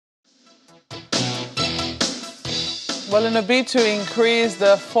Well, in a bid to increase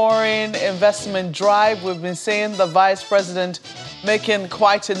the foreign investment drive, we've been seeing the vice president making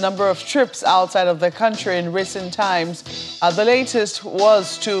quite a number of trips outside of the country in recent times. The latest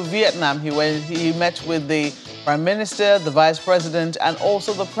was to Vietnam. He met with the prime minister, the vice president, and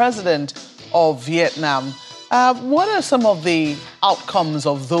also the president of Vietnam. What are some of the outcomes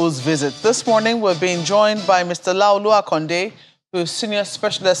of those visits? This morning, we're being joined by Mr. Laolu Akonde, who is Senior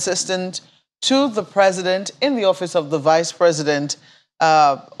Special Assistant to the President in the Office of the Vice President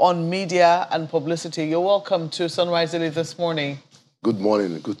on Media and Publicity. You're welcome to Sunrise Daily this morning. Good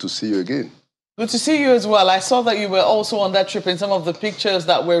morning. Good to see you again. Good to see you as well. I saw that you were also on that trip in some of the pictures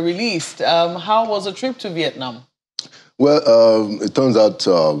that were released. How was the trip to Vietnam? Well, it turns out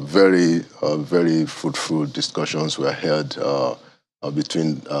very fruitful discussions were held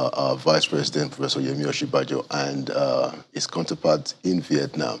between our Vice President, Professor Yemi Osinbajo, and his counterpart in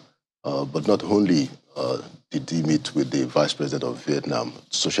Vietnam. But not only did he meet with the Vice President of Vietnam,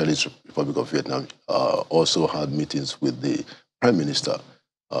 Socialist Republic of Vietnam, also had meetings with the Prime Minister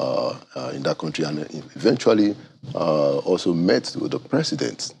in that country, and eventually also met with the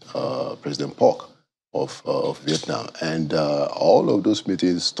President, President Park of Vietnam. And all of those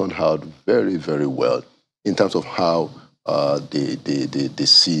meetings turned out very well in terms of how they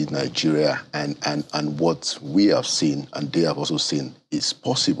see Nigeria and what we have seen and they have also seen is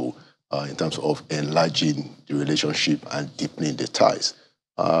possible in terms of enlarging the relationship and deepening the ties.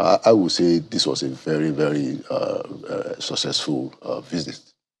 I would say this was a very successful visit.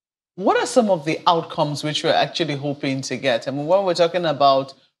 What are some of the outcomes which we're actually hoping to get? I mean, when we're talking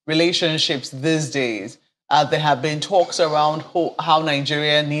about relationships these days, there have been talks around how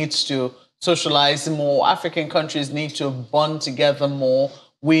Nigeria needs to socialize more, African countries need to bond together more.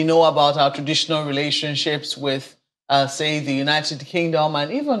 We know about our traditional relationships with, say, the United Kingdom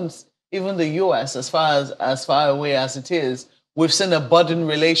and even the US, as far away as it is. We've seen a budding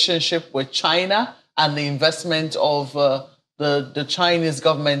relationship with China and the investment of the Chinese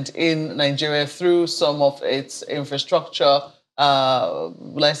government in Nigeria through some of its infrastructure,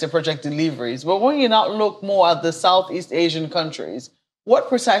 let's say project deliveries. But when you now look more at the Southeast Asian countries, what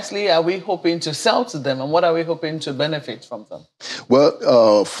precisely are we hoping to sell to them, and what are we hoping to benefit from them?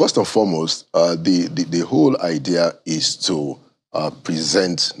 Well, first and foremost, the whole idea is to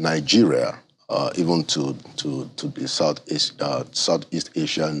present Nigeria, even to the Southeast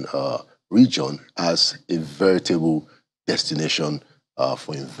Asian region, as a veritable destination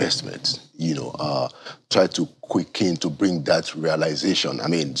for investment. Try to quicken to bring that realization. I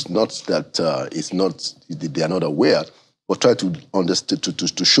mean, it's not that they are not aware, but try to understand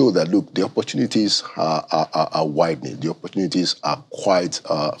to show that, look, the opportunities are widening. The opportunities are quite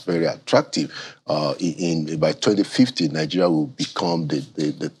very attractive. By 2050, Nigeria will become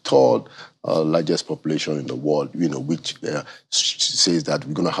the third largest population in the world. Which says that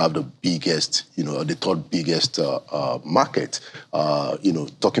we're going to have the biggest, the third biggest market.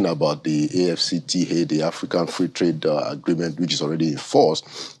 Talking about the AfCFTA, the African Free Trade Agreement, which is already in force.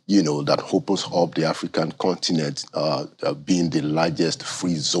 That opens up the African continent being the largest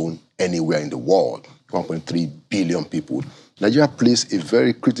free zone anywhere in the world, 1.3 billion people. Nigeria plays a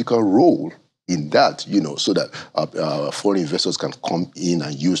very critical role in that, so that foreign investors can come in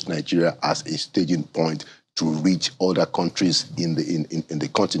and use Nigeria as a staging point to reach other countries in the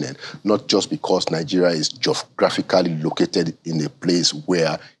continent, not just because Nigeria is geographically located in a place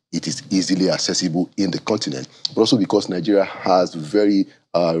where it is easily accessible in the continent, but also because Nigeria has very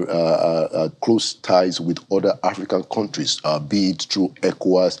close ties with other African countries, be it through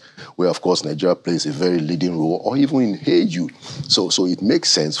ECOWAS, where, of course, Nigeria plays a very leading role, or even in AU. So it makes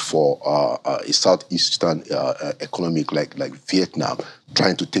sense for a southeastern economic like Vietnam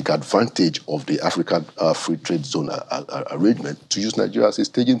trying to take advantage of the African Free Trade Zone arrangement to use Nigeria as a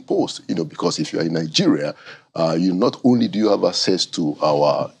staging post, because if you're in Nigeria, not only do you have access to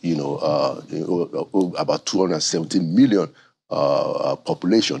our, about 217 million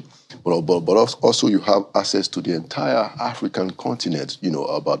population, but also you have access to the entire African continent,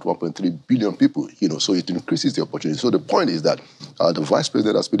 about 1.3 billion people, so it increases the opportunity. So the point is that the Vice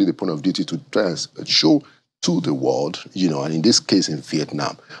President has made it the point of duty to try and show to the world, and in this case in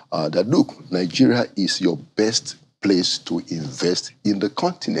Vietnam, that look, Nigeria is your best place to invest in the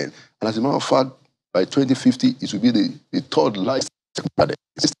continent. And as a matter of fact, by 2050, it will be the third largest. And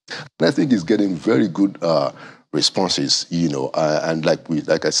I think it's getting very good responses, and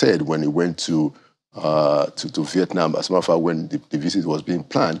like I said, when he went to Vietnam, as a matter of fact, when the visit was being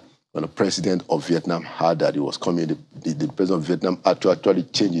planned, when the president of Vietnam heard that he was coming, the president of Vietnam had to actually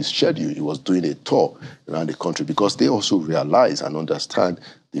change his schedule. He was doing a tour around the country because they also realize and understand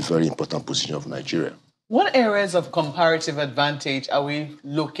the very important position of Nigeria. What areas of comparative advantage are we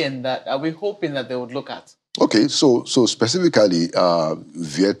hoping that they would look at? Okay, so specifically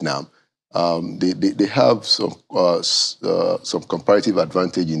Vietnam, they have some comparative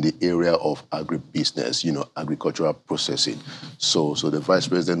advantage in the area of agribusiness, agricultural processing. So the vice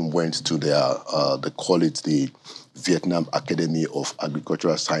president went to they call it the Vietnam Academy of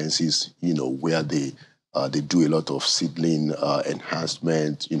Agricultural Sciences, where they do a lot of seedling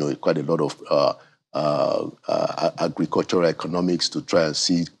enhancement, quite a lot of agricultural economics to try and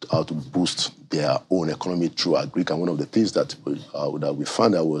see how to boost their own economy through agri. And one of the things that we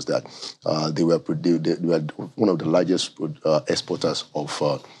found out was that they were one of the largest exporters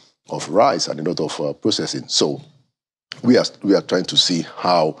of rice and a lot of processing. So we are trying to see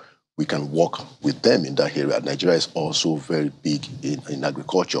how we can work with them in that area. Nigeria is also very big in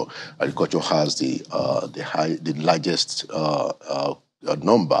agriculture. Agriculture has the largest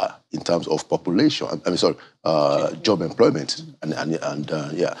number in terms of population. Job employment, and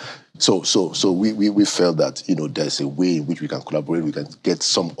yeah. So we felt that there's a way in which we can collaborate. We can get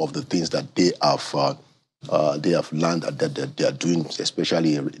some of the things that they have learned that they are doing,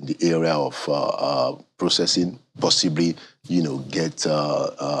 especially in the area of processing. Possibly, get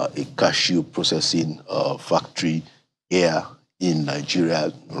a cashew processing factory here in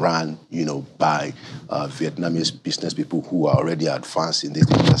Nigeria, run, by Vietnamese business people who are already advanced in this.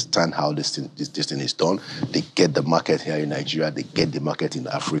 They understand how this thing is done. They get the market here in Nigeria, they get the market in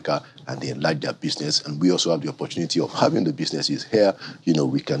Africa, and they enlarge their business. And we also have the opportunity of having the businesses here.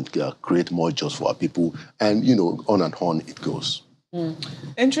 We can create more jobs for our people, and, on and on it goes.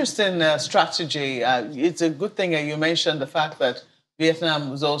 Interesting strategy. It's a good thing that you mentioned the fact that Vietnam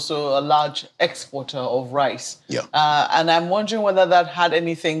was also a large exporter of rice. Yeah. And I'm wondering whether that had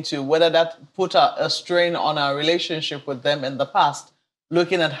anything to, whether that put a strain on our relationship with them in the past,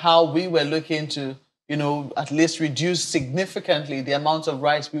 looking at how we were looking to, at least reduce significantly the amount of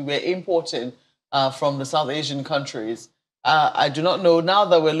rice we were importing from the South Asian countries. I do not know, now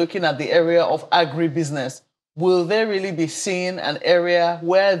that we're looking at the area of agribusiness, will they really be seeing an area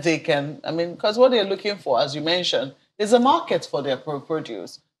where they can, because what they're looking for, as you mentioned, is a market for their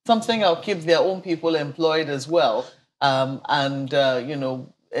produce, something that'll keep their own people employed as well, and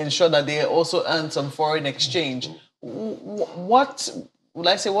ensure that they also earn some foreign exchange. What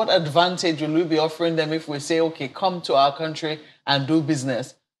advantage will we be offering them if we say, okay, come to our country and do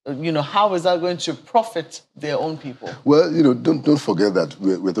business? How is that going to profit their own people? Well, don't forget that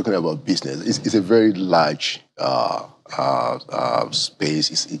we're talking about business. It's a very large space.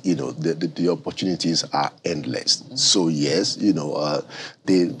 The opportunities are endless. So yes, I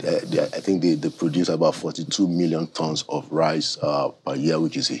think they produce about 42 million tons of rice per year,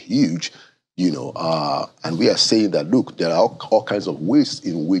 which is a huge. And we are saying that, look, there are all kinds of ways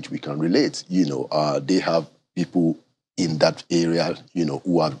in which we can relate. They have people in that area,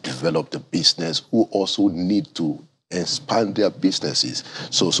 who have developed a business, who also need to expand their businesses.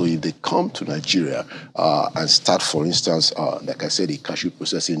 So if they come to Nigeria and start, for instance, like I said, a cashew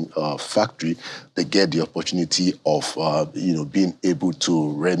processing factory, they get the opportunity of, being able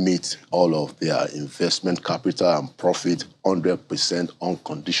to remit all of their investment capital and profit 100%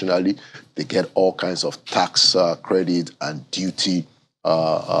 unconditionally. They get all kinds of tax credit and duty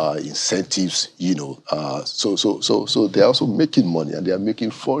incentives, so they're also making money, and they are making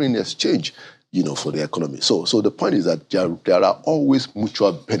foreign exchange, for the economy. So the point is that there are always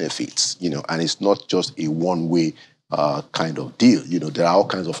mutual benefits, and it's not just a one-way kind of deal. There are all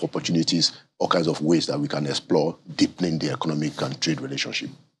kinds of opportunities, all kinds of ways that we can explore deepening the economic and trade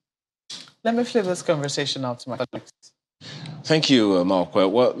relationship. Let me flip this conversation out to my colleagues. Thank you, Mark.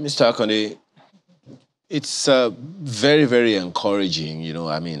 Well, Mr. Akande, it's very, very encouraging,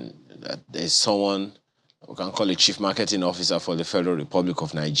 there's someone, we can call it Chief Marketing Officer for the Federal Republic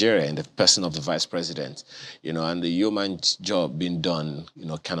of Nigeria in the person of the Vice President, and the yeoman's job being done,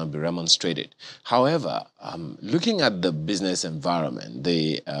 cannot be remonstrated. However, looking at the business environment,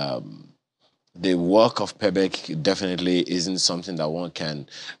 the work of PEBEC definitely isn't something that one can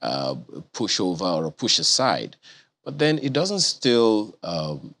push over or push aside. But then it doesn't still...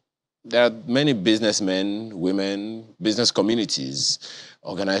 there are many businessmen, women, business communities,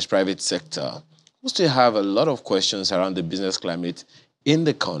 organized private sector, who still have a lot of questions around the business climate in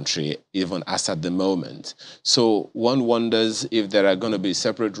the country, even as at the moment. So one wonders if there are going to be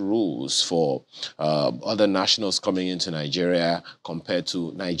separate rules for other nationals coming into Nigeria compared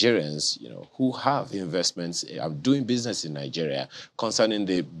to Nigerians, who have investments, are doing business in Nigeria, concerning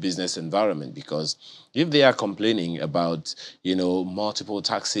the business environment. Because if they are complaining about, multiple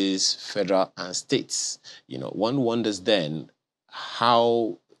taxes, federal and states, one wonders then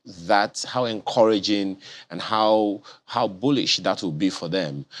how how encouraging and how bullish that will be for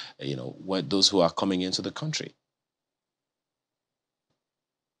them, those who are coming into the country?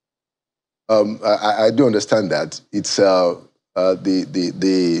 I do understand that. It's the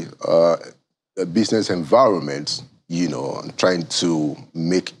business environment, trying to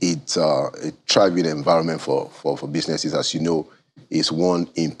make it a thriving environment for businesses, as you know, is one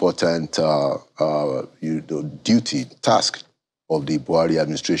important duty, task of the Buhari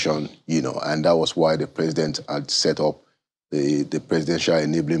administration, and that was why the president had set up the Presidential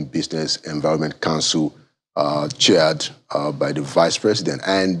Enabling Business Environment Council, chaired by the vice president.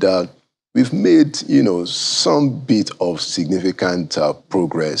 And we've made, some bit of significant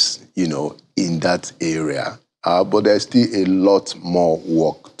progress, in that area. But there's still a lot more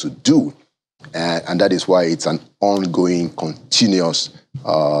work to do. And that is why it's an ongoing, continuous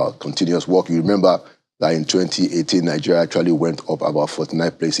work. You remember that in 2018, Nigeria actually went up about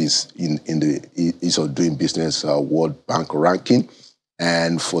 49 places in the ease of doing business World Bank ranking.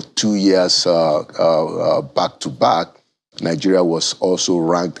 And for 2 years back to back, Nigeria was also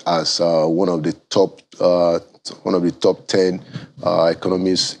ranked as one of the top 10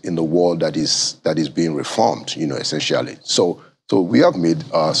 economies in the world that is being reformed, essentially. So we have made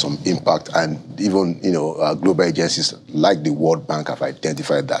some impact, and even global agencies like the World Bank have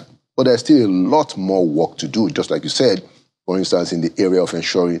identified that. But there's still a lot more work to do, just like you said. For instance, in the area of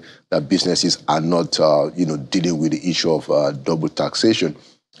ensuring that businesses are not, dealing with the issue of double taxation,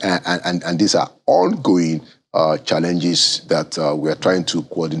 and these are ongoing challenges that we are trying to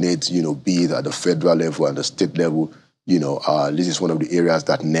coordinate, be it at the federal level and the state level. This is one of the areas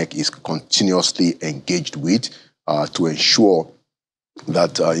that NEC is continuously engaged with to ensure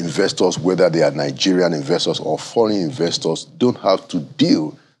that investors, whether they are Nigerian investors or foreign investors, don't have to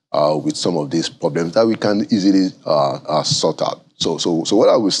deal with some of these problems that we can easily sort out. So what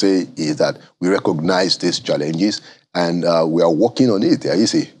I would say is that we recognize these challenges, and we are working on it. There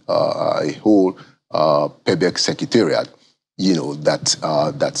is a whole PEBEC secretariat,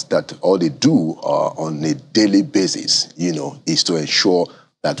 that all they do on a daily basis, is to ensure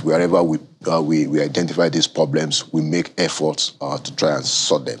that wherever we identify these problems, we make efforts to try and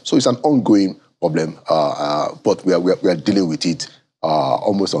sort them. So it's an ongoing problem, but we are dealing with it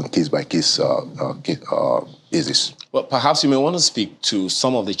almost on case-by-case basis. Well, perhaps you may want to speak to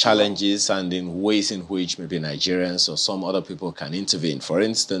some of the challenges and in ways in which maybe Nigerians or some other people can intervene. For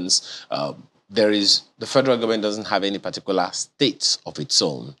instance, the federal government doesn't have any particular state of its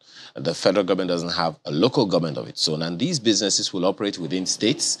own. The federal government doesn't have a local government of its own, and these businesses will operate within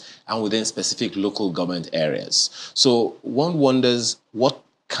states and within specific local government areas. So one wonders what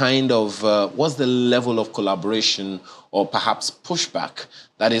kind of, what's the level of collaboration or perhaps pushback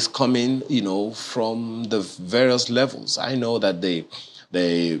that is coming, from the various levels. I know that the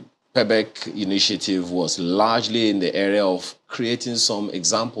PEBEC initiative was largely in the area of creating some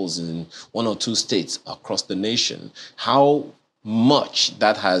examples in 1 or 2 states across the nation. How much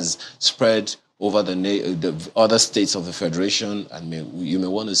that has spread over the other states of the Federation, and you may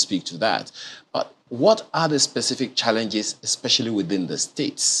want to speak to that. But what are the specific challenges, especially within the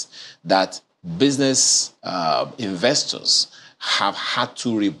states, that business investors have had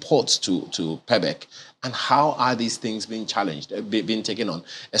to report to PEBEC, and how are these things being being taken on,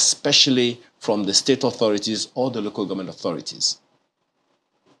 especially from the state authorities or the local government authorities?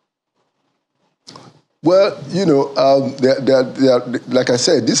 Well, like I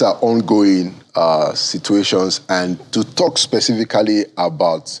said, these are ongoing situations, and to talk specifically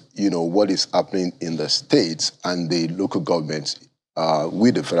about, what is happening in the states and the local governments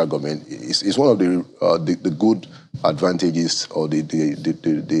with the federal government is one of the good advantages, or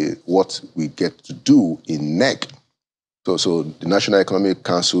the what we get to do in NEC. So the National Economic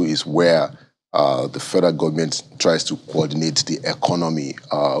Council is where the federal government tries to coordinate the economy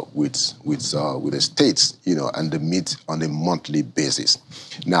with the states, and they meet on a monthly basis.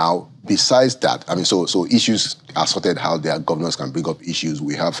 Now, besides that, so issues are sorted how their governors can bring up issues.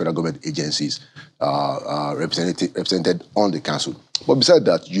 We have federal government agencies represented on the council. But besides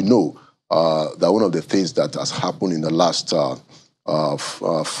that, that one of the things that has happened in the last 5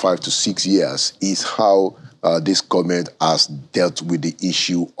 to 6 years is how this government has dealt with the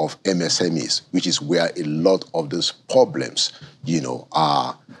issue of MSMEs, which is where a lot of those problems,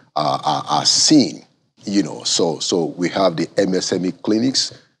 are seen. So we have the MSME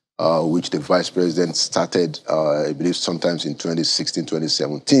clinics, which the vice president started, I believe, sometimes in 2016,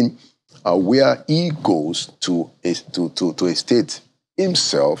 2017, where he goes to a state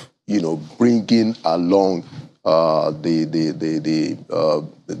himself, bringing along the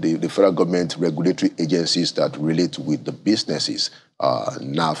federal government regulatory agencies that relate with the businesses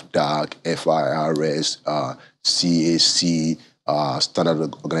NAFDAC, FIRS, CAC,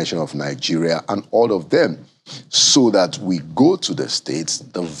 Standard Organization of Nigeria, and all of them, so that we go to the states,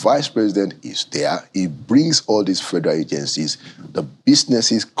 the vice president is there, he brings all these federal agencies, the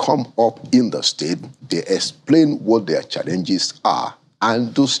businesses come up in the state, they explain what their challenges are,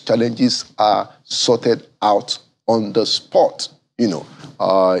 and those challenges are sorted out on the spot. In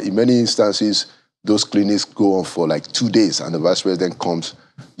many instances, those clinics go on for like 2 days, and the vice president comes,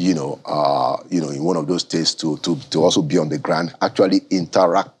 in one of those days to also be on the ground, actually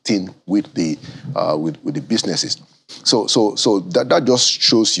interacting with the businesses. So that just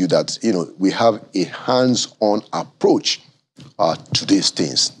shows you that we have a hands-on approach to these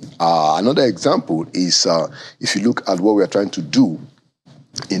things. Another example is if you look at what we are trying to do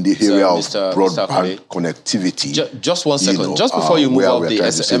in the area of broadband connectivity. Just 1 second. Just before you move off the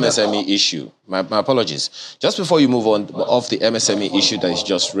MSME issue, my apologies. Just before you move on off the MSME issue that is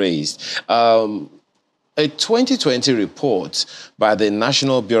just raised, a 2020 report by the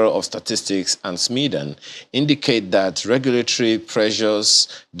National Bureau of Statistics and SMEDAN indicate that regulatory pressures,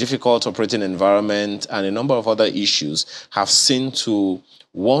 difficult operating environment, and a number of other issues have seen to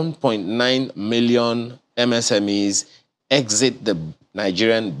 1.9 million MSMEs exit the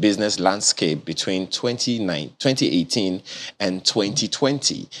Nigerian business landscape between 2018 and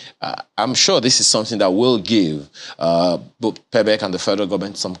 2020. I'm sure this is something that will give both PEBEC and the federal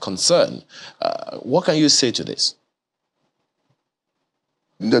government some concern. What can you say to this?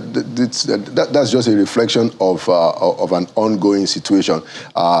 That's just a reflection of an ongoing situation,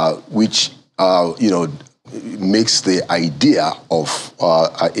 which makes the idea of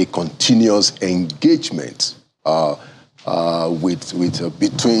a continuous engagement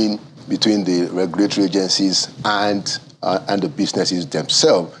between the regulatory agencies and the businesses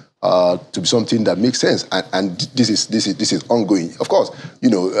themselves to be something that makes sense, and this is ongoing. Of course,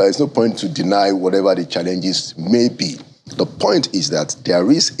 there's no point to deny whatever the challenges may be. The point is that there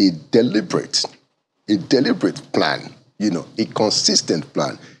is a deliberate plan, a consistent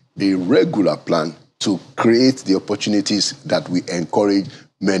plan, a regular plan to create the opportunities that we encourage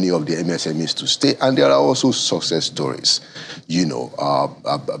many of the MSMEs to stay. And there are also success stories,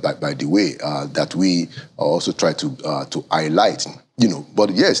 by the way, that we also try to highlight,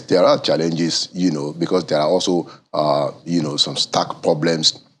 But yes, there are challenges, because there are also, some stark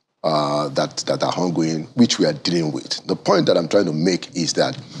problems that are ongoing, which we are dealing with. The point that I'm trying to make is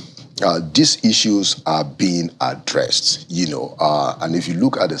that these issues are being addressed, and if you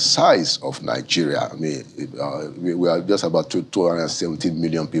look at the size of Nigeria, I mean, we are just about 217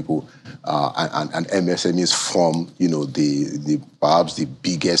 million people, and MSMEs form, perhaps the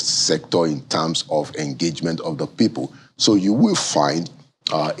biggest sector in terms of engagement of the people. So you will find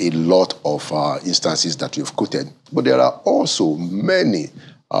a lot of instances that you've quoted, but there are also many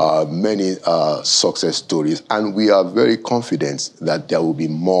success stories, and we are very confident that there will be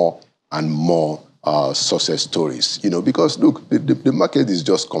more and more success stories, because look, the market is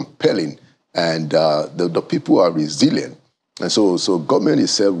just compelling, and the people are resilient, and so government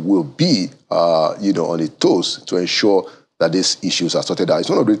itself will be, on its toes to ensure that these issues are sorted out. It's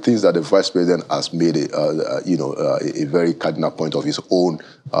one of the things that the vice president has made, a very cardinal point of his own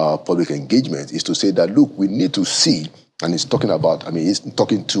public engagement, is to say that look, we need to see. And he's talking about, he's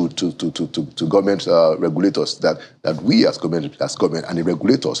talking to government regulators that we as government and the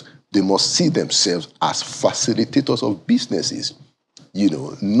regulators, they must see themselves as facilitators of businesses,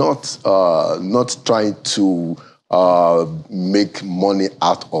 not trying to make money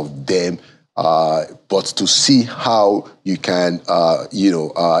out of them, but to see how you can,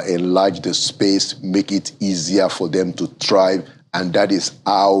 enlarge the space, make it easier for them to thrive, and that is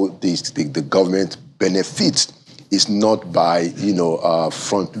how the government benefits. It's not by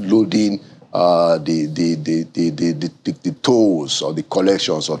front loading the tolls or the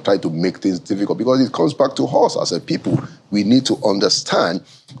collections or try to make things difficult, because it comes back to us as a people. We need to understand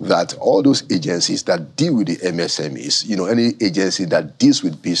that all those agencies that deal with the MSMEs, any agency that deals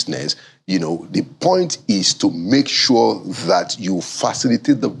with business, the point is to make sure that you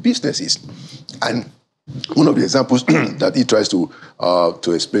facilitate the businesses. And one of the examples that he tries to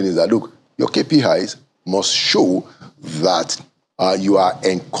explain is that, look, your KPIs must show that you are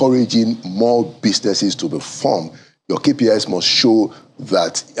encouraging more businesses to be formed. Your KPIs must show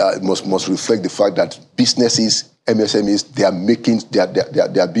that must reflect the fact that businesses, MSMEs, they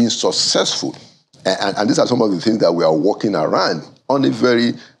are being successful, and these are some of the things that we are working around on a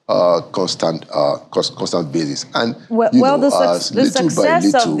very constant basis. And well, the little by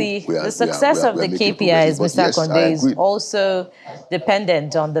success little, of the KPIs, Mr. Yes, Akonde, is also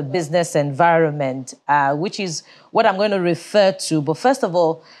dependent on the business environment, which is what I'm going to refer to. But first of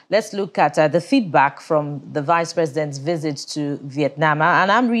all, let's look at the feedback from the Vice President's visit to Vietnam. And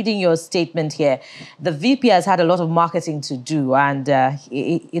I'm reading your statement here. The VP has had a lot of marketing to do, and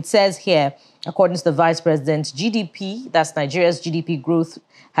it says here, according to the Vice President, GDP, that's Nigeria's GDP growth,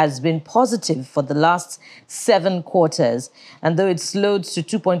 has been positive for the last 7 quarters. And though it slowed to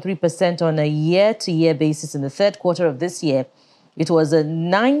 2.3% on a year-to-year basis in the 3rd quarter of this year, it was a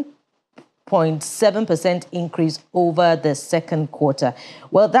 9.7% increase over the 2nd quarter.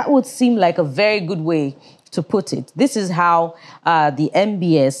 Well, that would seem like a very good way to put it. This is how the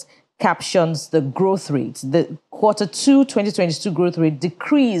MBS captions the growth rate. The Q2 2022 growth rate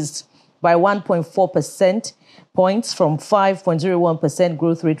decreased by 1.4% points from 5.01%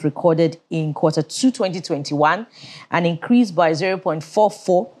 growth rate recorded in Q2 2021, and increased by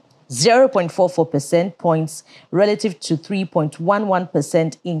 0.44% points relative to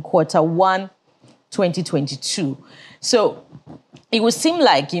 3.11% in Q1 2022. So it would seem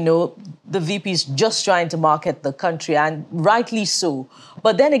like, the VP is just trying to market the country, and rightly so.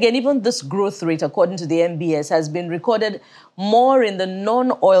 But then again, even this growth rate, according to the MBS, has been recorded more in the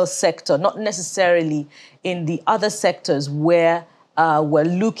non-oil sector, not necessarily in the other sectors where we're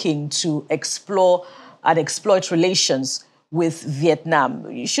looking to explore and exploit relations with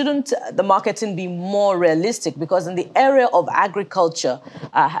Vietnam. Shouldn't the marketing be more realistic? Because in the area of agriculture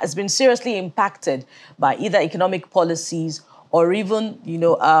has been seriously impacted by either economic policies or even,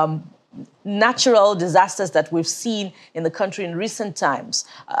 natural disasters that we've seen in the country in recent times.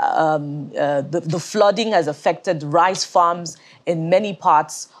 The flooding has affected rice farms in many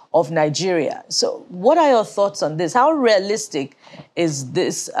parts of Nigeria. So what are your thoughts on this? How realistic is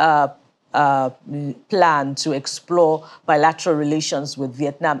this plan to explore bilateral relations with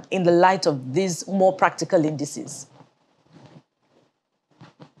Vietnam in the light of these more practical indices?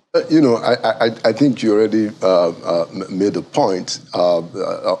 I think you already made a point.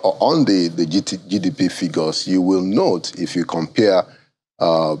 On the GDP figures, you will note, if you compare,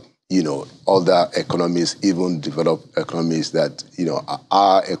 other economies, even developed economies, that,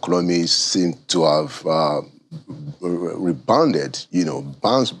 our economies seem to have rebounded,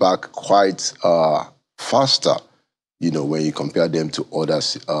 bounced back quite faster, when you compare them to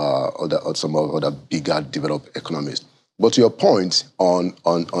some other bigger developed economies. But to your point on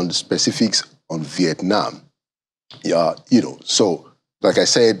the specifics on Vietnam, so like I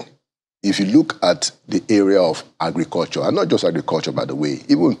said, if you look at the area of agriculture, and not just agriculture, by the way,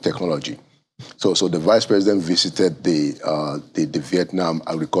 even technology. So the Vice President visited the Vietnam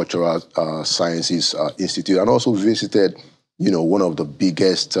Agricultural Sciences Institute, and also visited, one of the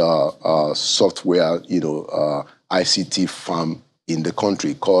biggest software, ICT firm in the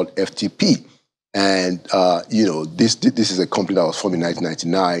country called FTP. And, this is a company that was formed in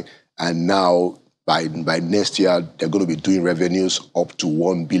 1999, and now by next year, they're going to be doing revenues up to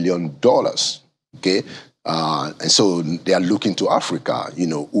 $1 billion, okay? And so they are looking to Africa,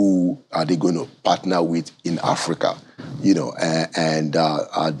 who are they going to partner with in Africa, and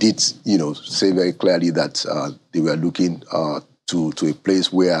did, say very clearly that they were looking to a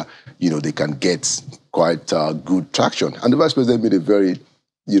place where, they can get quite good traction. And the Vice President made a very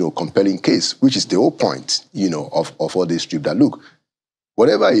compelling case, which is the whole point, of all this trip, that look,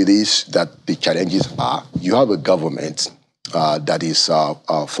 whatever it is that the challenges are, you have a government that is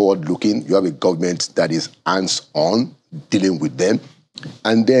forward-looking, you have a government that is hands-on, dealing with them,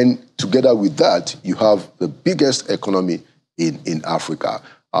 and then together with that, you have the biggest economy in Africa.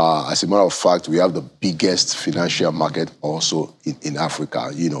 As a matter of fact, we have the biggest financial market also in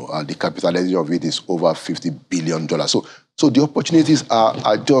Africa. The capitalization of it is over $50 billion. So the opportunities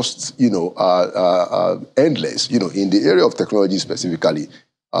are just, endless. In the area of technology specifically,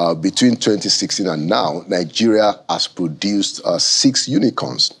 between 2016 and now, Nigeria has produced 6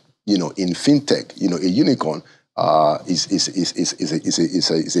 unicorns. In fintech, a unicorn is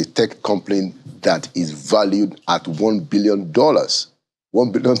a tech company that is valued at $1 billion. $1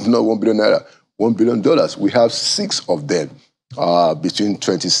 billion, not 1 billion naira, $1 billion. We have 6 of them between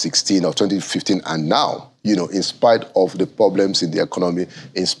 2016 or 2015 and now. In spite of the problems in the economy,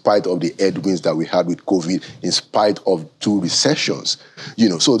 in spite of the headwinds that we had with COVID, in spite of 2 recessions,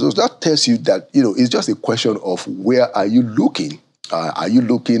 so that tells you that, it's just a question of where are you looking? Are you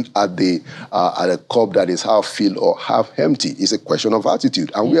looking at a cup that is half filled or half empty? It's a question of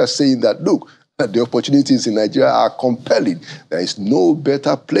attitude. And we are saying that, look, the opportunities in Nigeria are compelling. There is no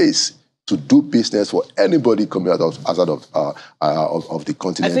better place to do business for anybody coming outside of the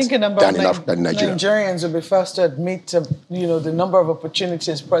continent. I think a number than of in Nigeria. Nigerians will be first to admit to, the number of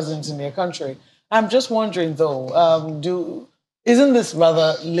opportunities present in their country. I'm just wondering, though, isn't this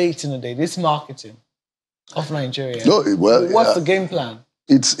rather late in the day, this marketing of Nigeria? No, well, what's the game plan?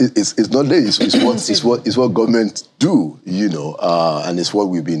 It's not late. It's what governments do, and it's what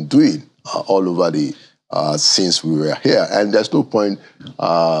we've been doing all over since we were here. And there's no point,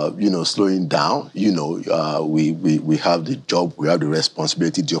 slowing down. We have the job, we have the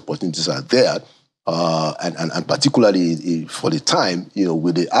responsibility, the opportunities are there. And particularly for the time,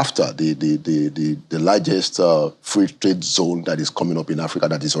 with the largest free trade zone that is coming up in Africa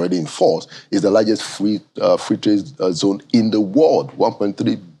that is already in force, is the largest free trade zone in the world,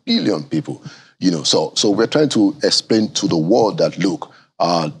 1.3 billion people. So we're trying to explain to the world that, look,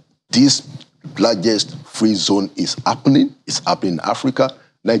 this largest free zone is happening. It's happening in Africa.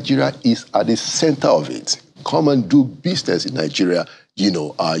 Nigeria is at the center of it. Come and do business in Nigeria.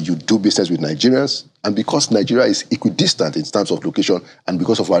 You do business with Nigerians, and because Nigeria is equidistant in terms of location, and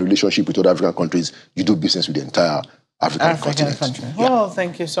because of our relationship with other African countries, you do business with the entire African continent. Country. Yeah. Well,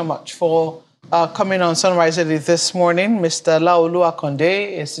 thank you so much for coming on Sunrise Daily this morning. Mr. Laolu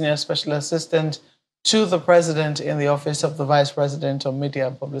Akonde, a Senior Special Assistant to the President in the Office of the Vice President of Media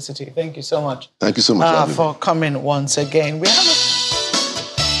and Publicity. Thank you so much. Thank you so much for coming once again. We have a